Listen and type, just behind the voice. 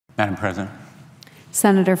Madam President.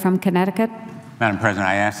 Senator from Connecticut. Madam President,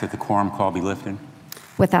 I ask that the quorum call be lifted.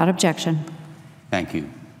 Without objection. Thank you.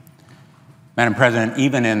 Madam President,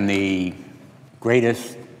 even in the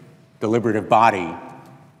greatest deliberative body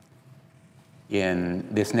in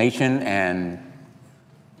this nation and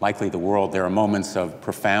likely the world, there are moments of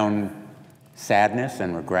profound sadness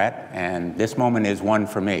and regret, and this moment is one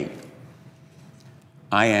for me.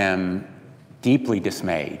 I am deeply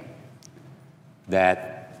dismayed that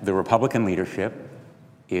the Republican leadership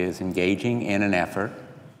is engaging in an effort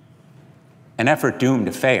doomed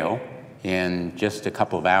to fail in just a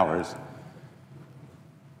couple of hours,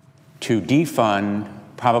 to defund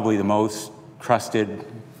probably the most trusted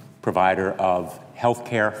provider of health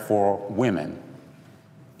care for women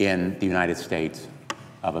in the United States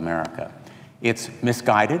of America. It's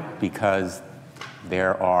misguided because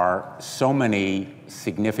there are so many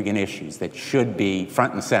significant issues that should be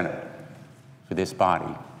front and center for this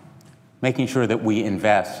body. Making sure that we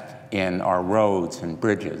invest in our roads and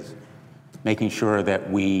bridges, making sure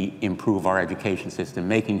that we improve our education system,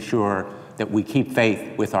 making sure that we keep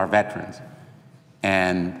faith with our veterans.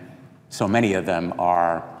 And so many of them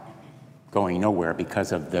are going nowhere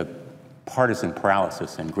because of the partisan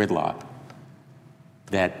paralysis and gridlock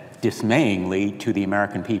that dismayingly to the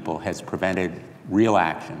American people has prevented real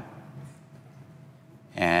action.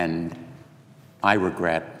 And I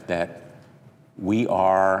regret that we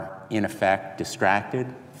are, in effect, distracted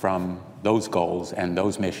from those goals and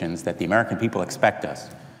those missions that the American people expect us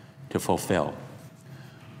to fulfill.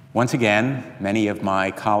 Once again, many of my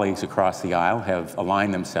colleagues across the aisle have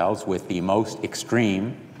aligned themselves with the most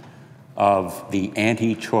extreme of the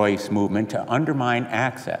anti-choice movement to undermine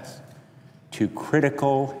access to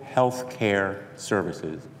critical health care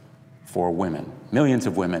services for women. Millions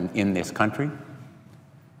of women in this country,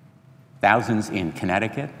 thousands in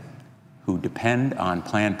Connecticut, who depend on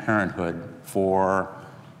Planned Parenthood for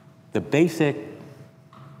the basic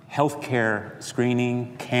health care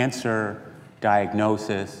screening, cancer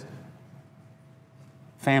diagnosis,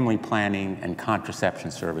 family planning, and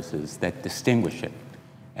contraception services that distinguish it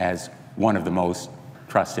as one of the most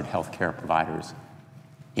trusted health care providers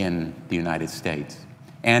in the United States.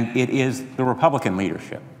 And it is the Republican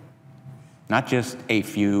leadership, not just a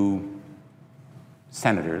few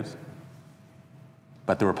senators,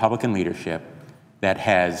 but the Republican leadership that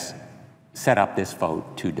has set up this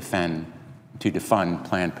vote to defund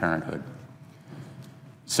Planned Parenthood.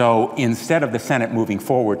 So instead of the Senate moving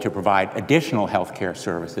forward to provide additional health care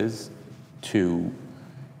services to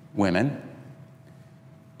women,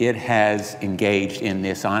 it has engaged in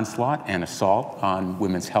this onslaught and assault on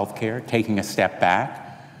women's health care, taking a step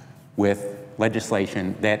back with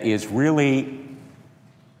legislation that is really,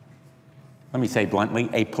 let me say bluntly,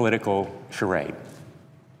 a political charade,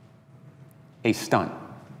 a stunt,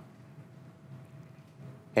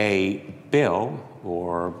 a bill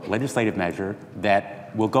or legislative measure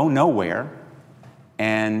that will go nowhere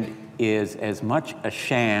and is as much a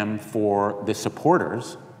sham for the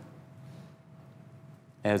supporters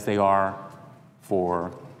as they are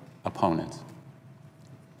for opponents.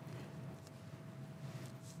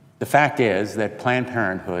 The fact is that Planned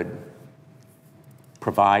Parenthood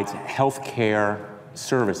provides health care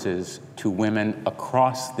services to women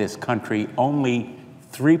across this country. Only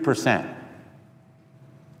 3%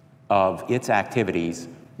 of its activities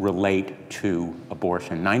relate to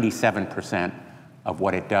abortion. 97% of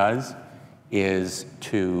what it does is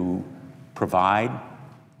to provide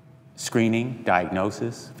screening,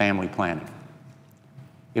 diagnosis, family planning.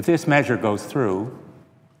 If this measure goes through,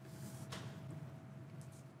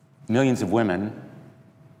 millions of women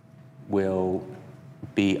will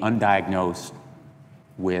be undiagnosed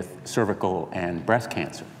with cervical and breast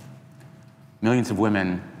cancer. Millions of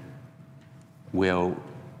women will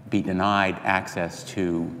be denied access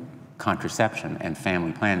to contraception and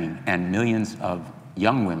family planning, and millions of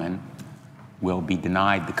young women will be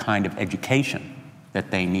denied the kind of education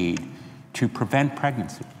that they need to prevent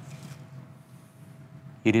pregnancy.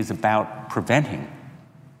 It is about preventing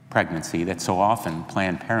pregnancy that so often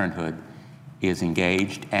Planned Parenthood is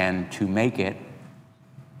engaged, and to make it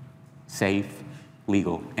safe,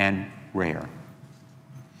 legal, and rare.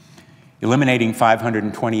 Eliminating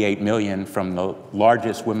 $528 million from the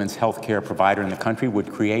largest women's health care provider in the country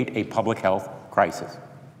would create a public health crisis.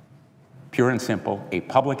 Pure and simple, a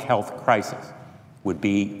public health crisis would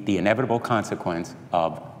be the inevitable consequence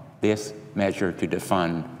of this measure to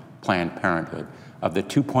defund Planned Parenthood. Of the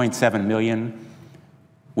 2.7 million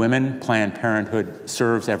women Planned Parenthood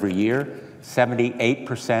serves every year,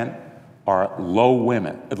 78% are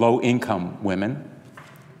low-income women.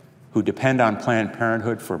 who depend on Planned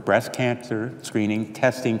Parenthood for breast cancer screening,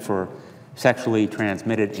 testing for sexually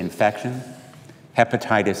transmitted infection,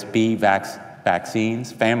 hepatitis B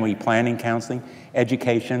vaccines, family planning counseling,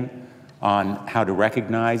 education on how to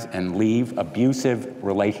recognize and leave abusive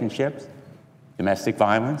relationships, domestic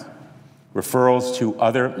violence, referrals to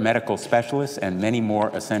other medical specialists, and many more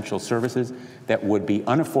essential services that would be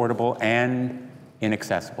unaffordable and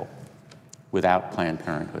inaccessible without Planned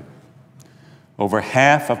Parenthood. Over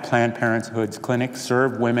half of Planned Parenthood's clinics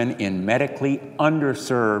serve women in medically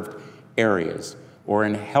underserved areas or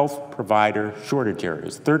in health provider shortage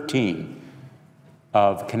areas. 13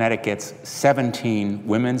 of Connecticut's 17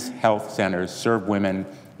 women's health centers serve women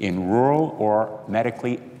in rural or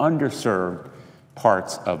medically underserved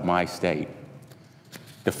parts of my state.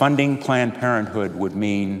 Defunding Planned Parenthood would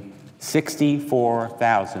mean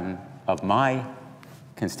 64,000 of my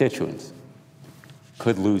constituents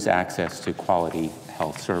could lose access to quality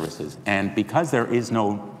health services. And because there is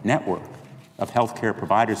no network of healthcare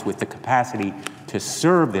providers with the capacity to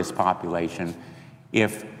serve this population,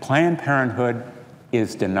 if Planned Parenthood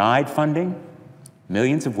is denied funding,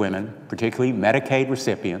 millions of women, particularly Medicaid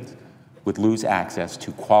recipients, would lose access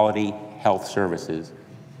to quality health services.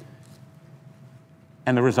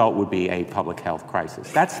 And the result would be a public health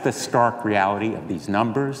crisis. That's the stark reality of these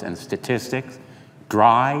numbers and statistics.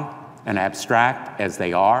 Dry and abstract as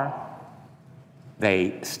they are,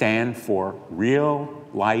 they stand for real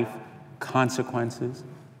life consequences,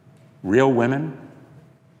 real women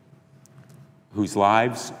whose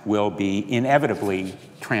lives will be inevitably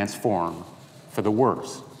transformed for the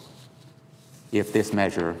worse if this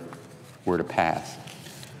measure were to pass.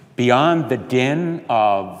 Beyond the din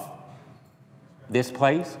of this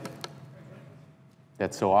place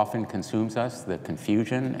that so often consumes us, the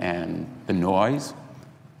confusion and the noise,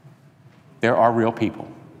 there are real people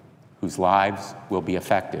whose lives will be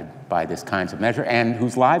affected by this kinds of measure and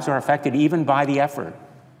whose lives are affected even by the effort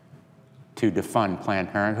to defund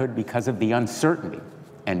Planned Parenthood because of the uncertainty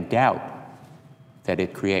and doubt that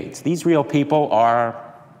it creates. These real people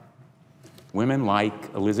are women like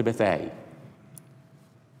Elizabeth A.,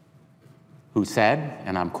 who said,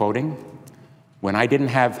 and I'm quoting, "When I didn't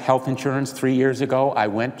have health insurance 3 years ago, I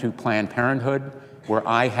went to Planned Parenthood where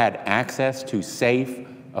I had access to safe,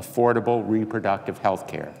 affordable reproductive health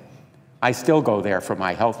care. I still go there for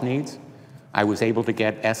my health needs. I was able to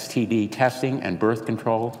get STD testing and birth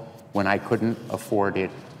control when I couldn't afford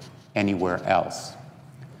it anywhere else."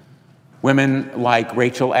 Women like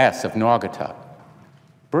Rachel S. of Naugatuck.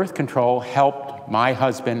 "Birth control helped my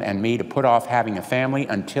husband and me to put off having a family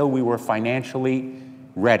until we were financially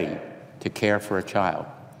ready to care for a child.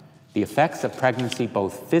 The effects of pregnancy,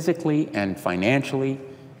 both physically and financially,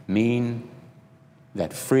 mean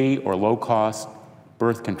that free or low-cost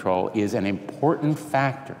birth control is an important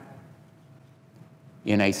factor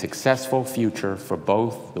in a successful future for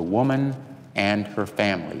both the woman and her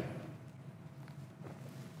family."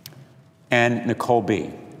 And Nicole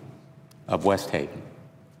B. of West Haven.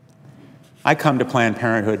 "I come to Planned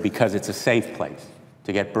Parenthood because it's a safe place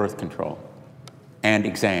to get birth control and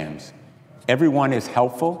exams. Everyone is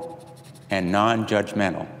helpful and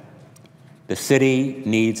non-judgmental. The city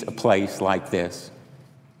needs a place like this,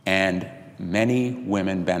 and many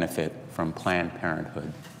women benefit from Planned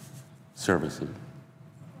Parenthood services."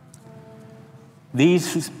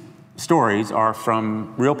 These stories are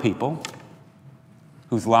from real people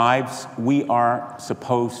whose lives we are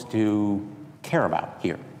supposed to care about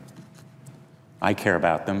here. I care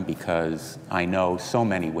about them because I know so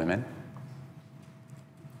many women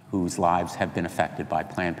whose lives have been affected by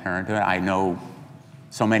Planned Parenthood. I know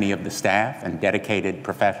so many of the staff and dedicated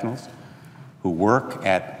professionals who work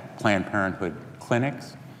at Planned Parenthood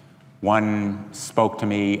clinics. One spoke to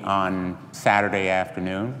me on Saturday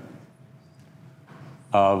afternoon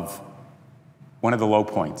of one of the low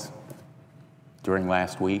points during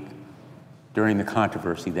last week, during the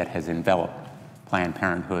controversy that has enveloped Planned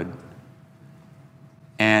Parenthood,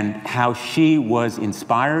 and how she was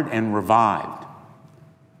inspired and revived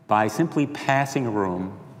by simply passing a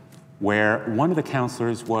room where one of the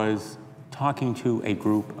counselors was talking to a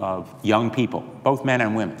group of young people, both men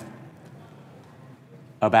and women,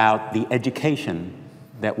 about the education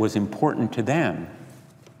that was important to them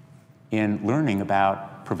in learning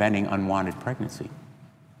about preventing unwanted pregnancy,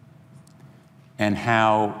 and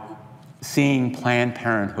how seeing Planned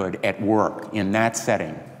Parenthood at work in that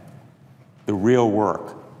setting, the real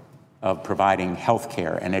work of providing health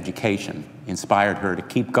care and education, inspired her to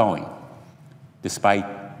keep going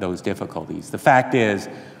despite those difficulties. The fact is,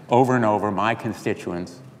 over and over, my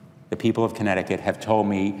constituents, the people of Connecticut, have told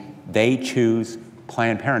me they choose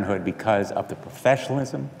Planned Parenthood because of the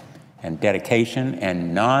professionalism and dedication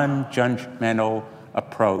and non-judgmental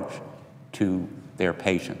approach to their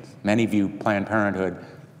patients. Many view Planned Parenthood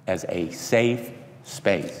as a safe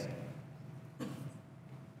space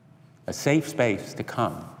to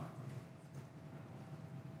come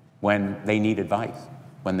when they need advice,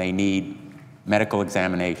 when they need medical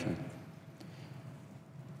examination.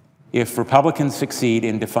 If Republicans succeed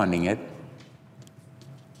in defunding it,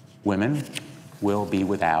 women will be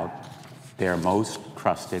without their most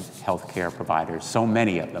trusted healthcare providers, so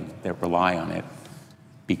many of them that rely on it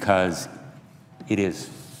because it is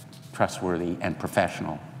trustworthy and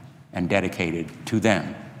professional and dedicated to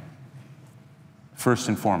them, first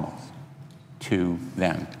and foremost, to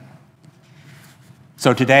them.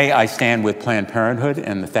 So today I stand with Planned Parenthood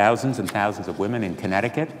and the thousands and thousands of women in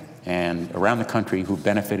Connecticut and around the country who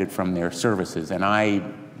benefited from their services, and I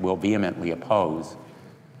will vehemently oppose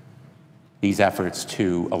these efforts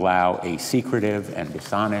to allow a secretive and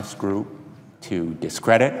dishonest group to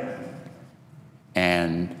discredit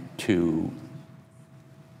and to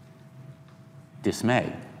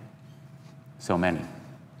dismay so many.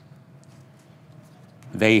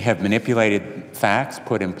 They have manipulated facts,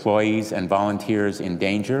 put employees and volunteers in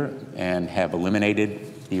danger, and have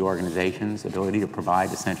eliminated the organization's ability to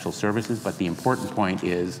provide essential services. But the important point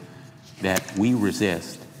is that we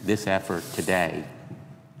resist this effort today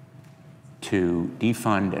to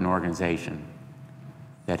defund an organization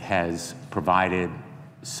that has provided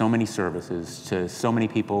so many services to so many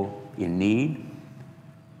people in need,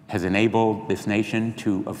 has enabled this nation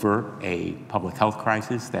to avert a public health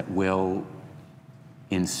crisis that will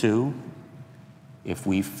ensue if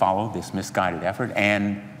we follow this misguided effort,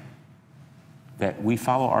 and that we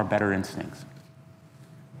follow our better instincts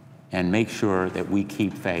and make sure that we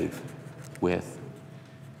keep faith with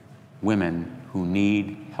women who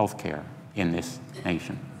need health care in this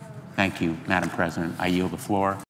nation. Thank you, Madam President. I yield the floor.